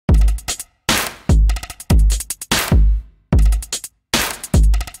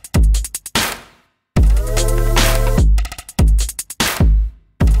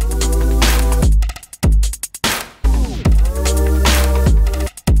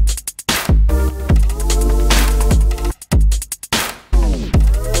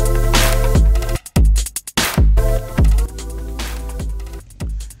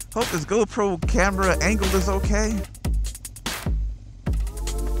GoPro camera angle is okay.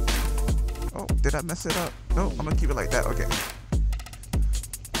 Oh, did I mess it up? No, I'm gonna keep it like that. Okay.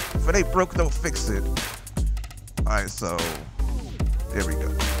 If it ain't broke, don't fix it. Alright, so there we go.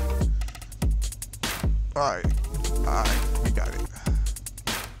 Alright, we got it.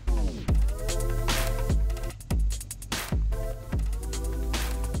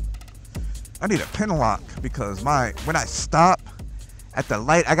 I need a pin lock because when I stop at the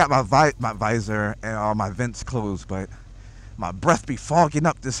light, I got my visor and all my vents closed, but my breath be fogging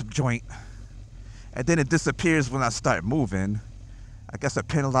up this joint, and then it disappears when I start moving. I guess a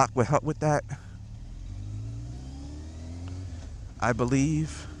pin lock would help with that, I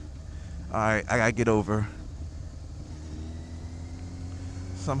believe. Alright, I gotta get over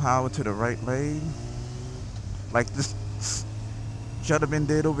somehow into the right lane, like this gentleman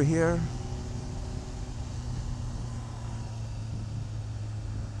did over here.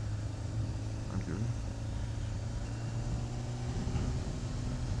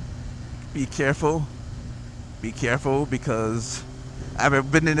 Be careful because I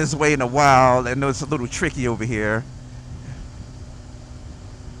haven't been in this way in a while and know it's a little tricky over here.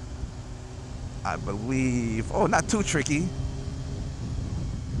 I believe, oh, not too tricky.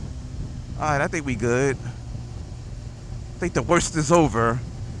 Alright, I think we good. I think the worst is over.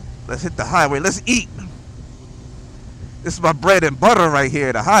 Let's hit the highway, let's eat. This is my bread and butter right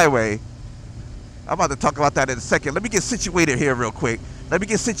here, the highway. I'm about to talk about that in a second. Let me get situated here real quick. Let me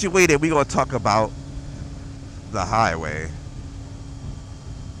get situated. We're going to talk about the highway.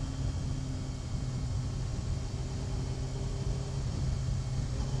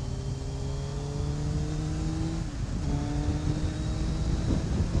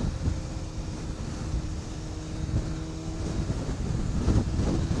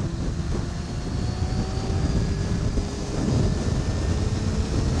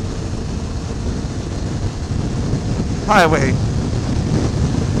 Highway.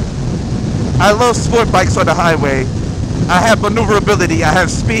 I love sport bikes on the highway. I have maneuverability, I have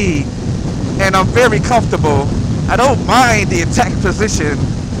speed, and I'm very comfortable. I don't mind the attack position.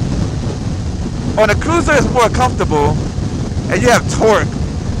 On a cruiser, it's more comfortable, and you have torque,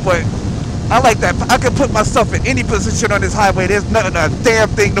 but I like that. I can put myself in any position on this highway. There's nothing, a damn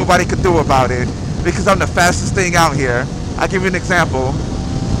thing nobody can do about it, because I'm the fastest thing out here. I'll give you an example.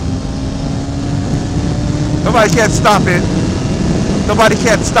 Nobody can't stop it. Nobody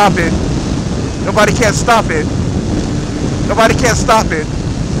can't stop it. Nobody can't stop it. Nobody can't stop it.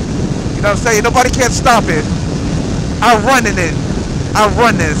 You know what I'm saying? Nobody can't stop it. I'm running it. I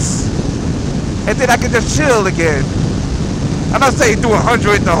run this. And then I can just chill again. I'm not saying do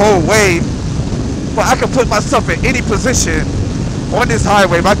 100 the whole way, but I can put myself in any position on this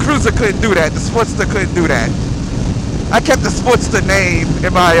highway. My cruiser couldn't do that. The Sportster couldn't do that. I kept the Sportster name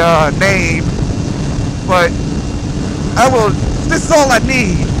in my name, but I will, this is all I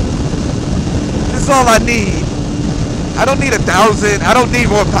need. This is all I need. I don't need 1,000. I don't need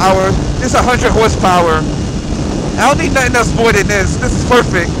more power. This is 100 horsepower. I don't need nothing else more than this. This is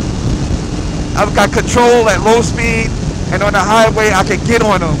perfect. I've got control at low speed, and on the highway I can get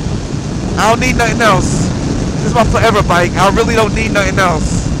on them. I don't need nothing else. This is my forever bike. I really don't need nothing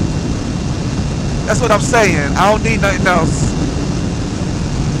else. That's what I'm saying. I don't need nothing else.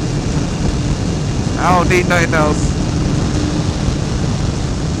 I don't need nothing else.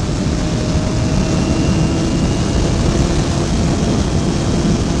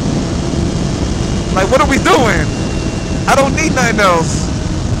 Like, what are we doing? I don't need nothing else.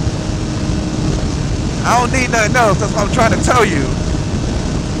 I don't need nothing else. That's what I'm trying to tell you.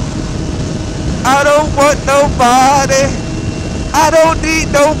 I don't want nobody. I don't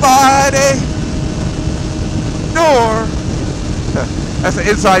need nobody. Nor. That's an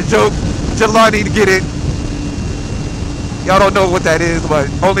inside joke. Jelani to get it. Y'all don't know what that is, but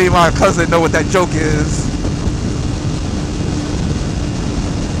only my cousin know what that joke is.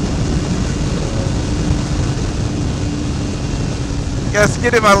 Yes,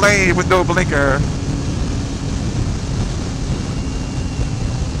 get in my lane with no blinker.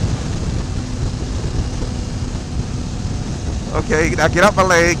 Okay, now get up my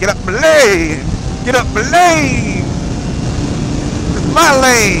lane. Get up my lane. Get up my lane. It's my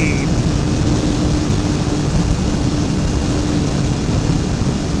lane.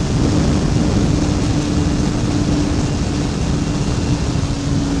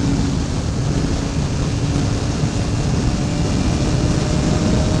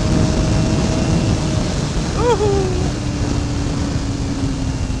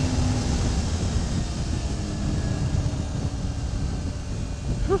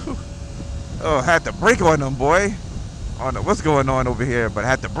 Oh, had to brake on them, boy. I don't know what's going on over here, but I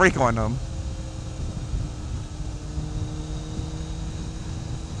had to brake on them.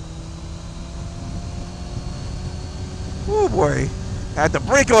 Oh boy, I had to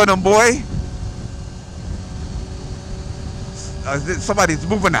brake on them, boy. Somebody's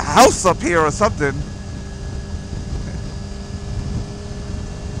moving a house up here or something.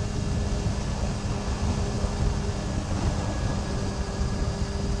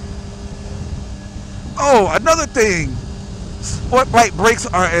 Oh, another thing. Sport bike brakes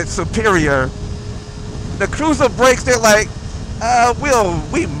are at superior. The cruiser brakes, they're like,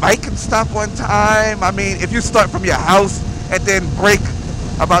 we might can stop one time. I mean, if you start from your house and then brake,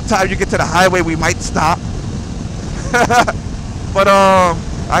 about time you get to the highway, we might stop. But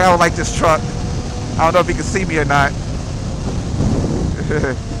I don't like this truck. I don't know if you can see me or not.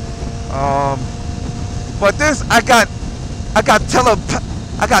 But this, I got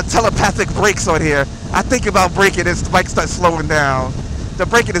telepathic brakes on here. I think about braking, this bike starts slowing down. The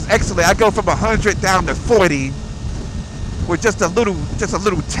braking is excellent. I go from 100 down to 40 with just a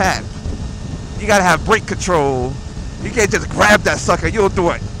little tap. You gotta have brake control. You can't just grab that sucker. You'll do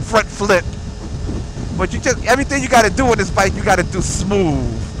a front flip. But everything you gotta do on this bike, you gotta do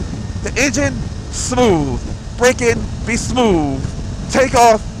smooth. The engine, smooth. Braking, be smooth. Take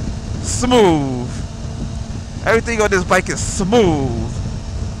off, smooth. Everything on this bike is smooth.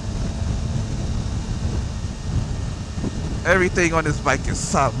 Everything on this bike is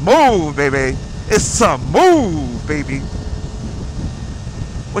smooth, baby. It's smooth, baby.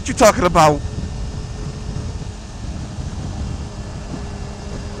 What you talking about?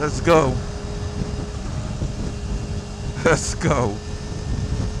 Let's go. Let's go.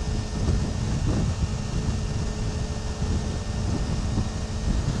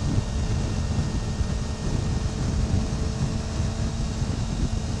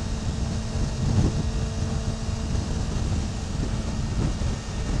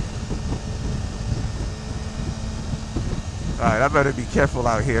 Alright, I better be careful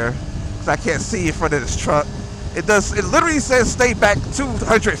out here, because I can't see in front of this truck. It literally says stay back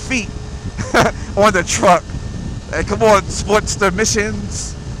 200 feet on the truck. Hey, come on, Sportster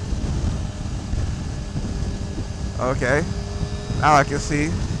missions. Okay, now I can see.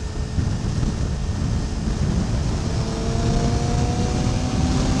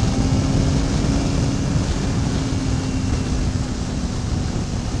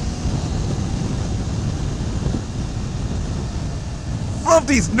 Love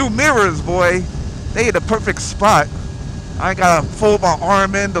these new mirrors, boy. They in the perfect spot. I ain't gotta fold my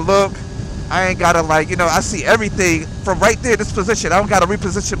arm in to look. I ain't gotta, like, you know, I see everything from right there in this position. I don't gotta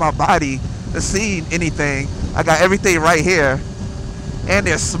reposition my body to see anything. I got everything right here. And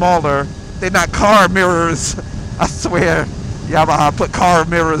they're smaller. They're not car mirrors. I swear. Yamaha put car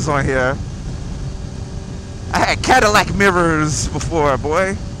mirrors on here. I had Cadillac mirrors before,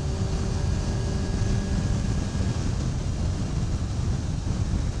 boy.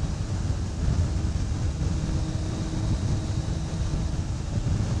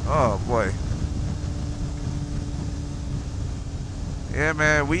 Oh boy. Yeah,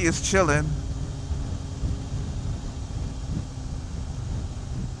 man, we is chilling.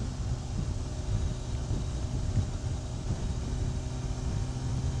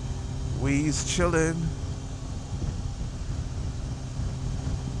 We's chilling.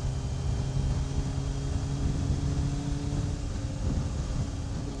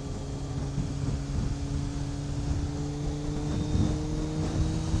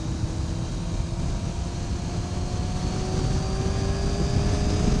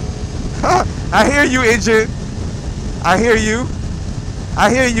 I hear you, engine. I hear you. I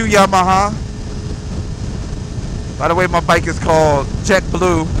hear you, Yamaha. By the way, my bike is called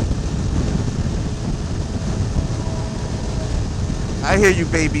JetBlue. I hear you,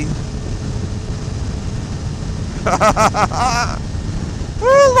 baby.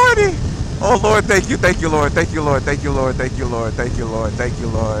 Oh, Lordy. Oh, Lord, thank you, Lord. Thank you, Lord. Thank you, Lord. Thank you, Lord. Thank you, Lord. Thank you,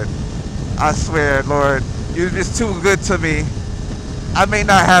 Lord. I swear, Lord, you're just too good to me. I may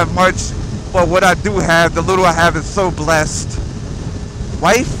not have much, but what I do have, the little I have, is so blessed.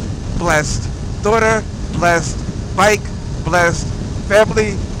 Wife, blessed. Daughter, blessed. Bike, blessed.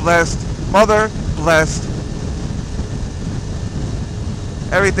 Family, blessed. Mother, blessed.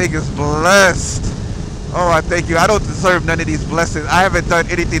 Everything is blessed. Oh, I thank you. I don't deserve none of these blessings. I haven't done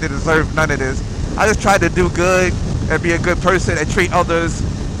anything to deserve none of this. I just try to do good and be a good person and treat others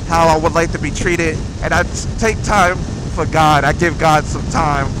how I would like to be treated. And I take time for God. I give God some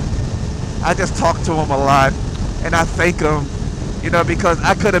time. I just talk to him a lot, and I thank him, you know, because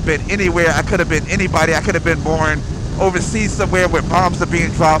I could have been anywhere. I could have been anybody. I could have been born overseas somewhere where bombs are being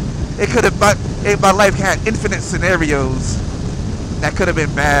dropped. It could have, my life had infinite scenarios that could have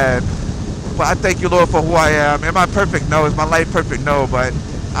been bad. But I thank you, Lord, for who I am. Am I perfect? No. Is my life perfect? No. But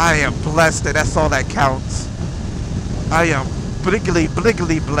I am blessed, and that's all that counts. I am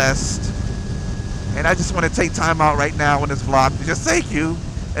bliggly blessed. And I just want to take time out right now in this vlog to just thank you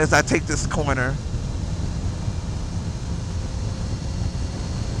as I take this corner.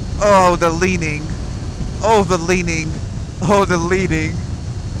 Oh, the leaning. Oh, the leaning. Oh, the leaning.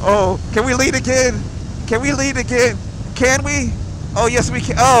 Oh, can we lean again? Can we lean again? Can we? Oh, yes, we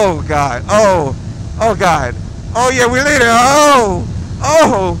can. Oh, God. Oh, oh, God. Oh, yeah, we lean it. Oh,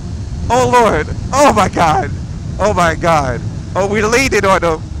 oh, oh, Lord. Oh, my God. Oh, my God. Oh, we leaned it on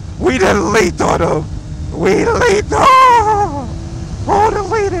him. We done leaned on him. We leaned. Oh, oh, the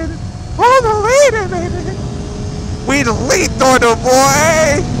leaning. Oh, the leaning, baby. We leaned on him,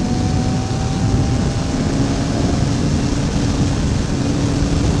 boy.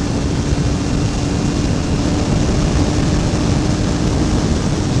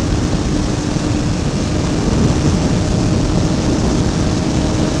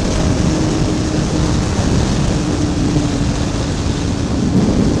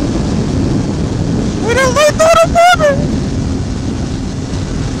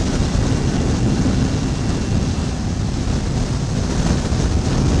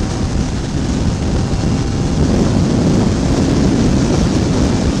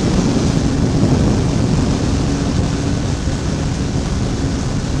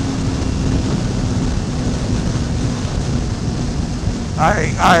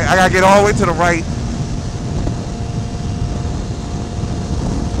 I gotta get all the way to the right.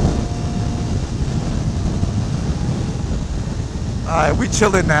 Alright, we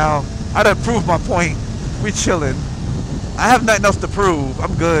chilling now. I done proved my point. We chilling. I have nothing else to prove.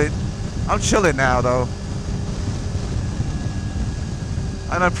 I'm good. I'm chilling now, though.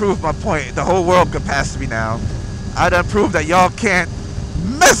 I done proved my point. The whole world can pass me now. I done proved that y'all can't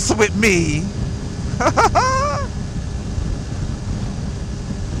mess with me.